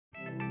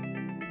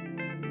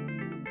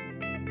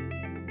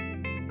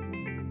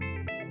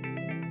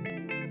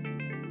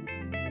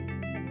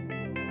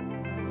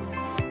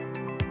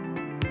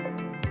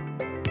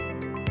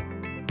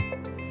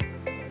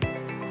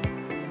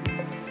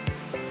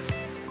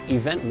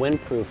eVent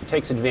Windproof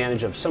takes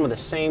advantage of some of the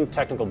same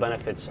technical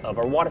benefits of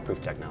our waterproof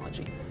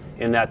technology,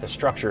 in that the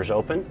structure is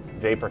open,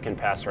 vapor can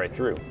pass right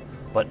through.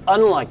 But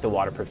unlike the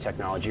waterproof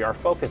technology, our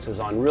focus is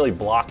on really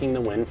blocking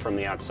the wind from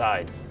the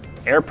outside.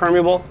 Air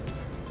permeable,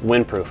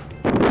 windproof.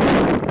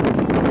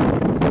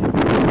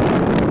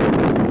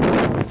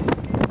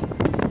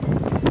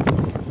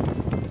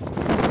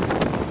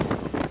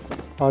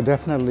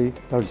 Definitely,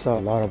 there's a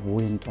lot of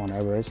wind on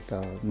Everest.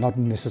 Not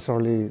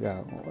necessarily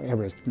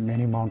Everest.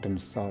 Many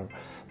mountains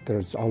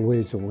there's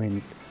always a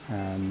wind,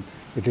 and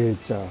it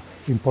is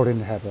important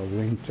to have a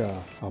wind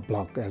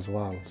block as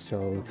well.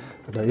 So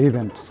the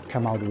eVent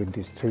came out with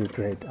these three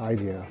great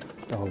ideas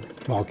of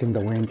blocking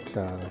the wind,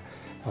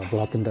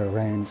 blocking the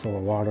rain or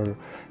water,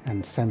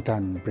 and same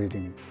time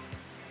breathing.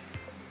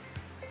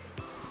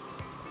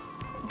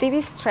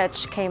 DV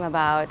Stretch came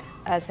about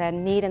as a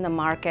need in the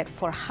market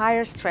for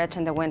higher stretch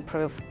in the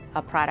windproof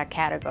product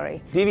category.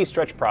 DV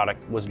Stretch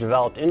product was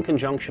developed in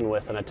conjunction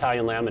with an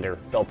Italian laminator,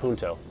 Bel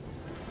Punto,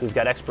 who's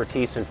got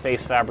expertise in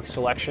face fabric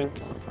selection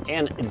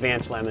and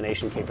advanced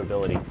lamination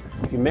capability.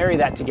 So you marry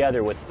that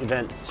together with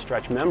eVent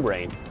Stretch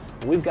membrane,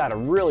 and we've got a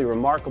really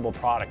remarkable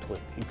product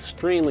with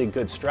extremely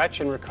good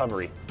stretch and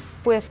recovery.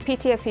 With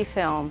PTFE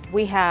film,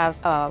 we have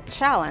a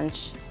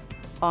challenge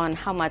on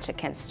how much it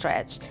can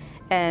stretch,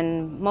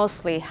 and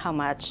mostly how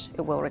much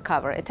it will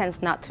recover. It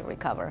tends not to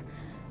recover.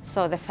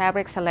 So the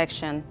fabric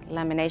selection,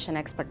 lamination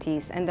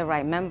expertise, and the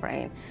right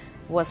membrane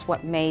was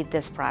what made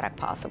this product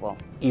possible.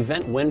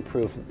 eVent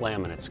Windproof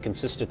laminates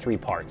consist of three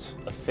parts: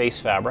 a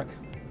face fabric,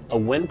 a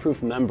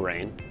windproof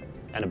membrane,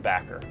 and a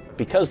backer.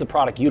 Because the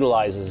product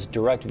utilizes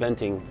direct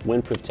venting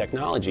windproof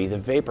technology, the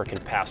vapor can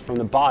pass from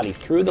the body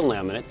through the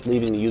laminate,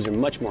 leaving the user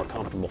much more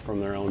comfortable from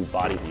their own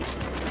body heat.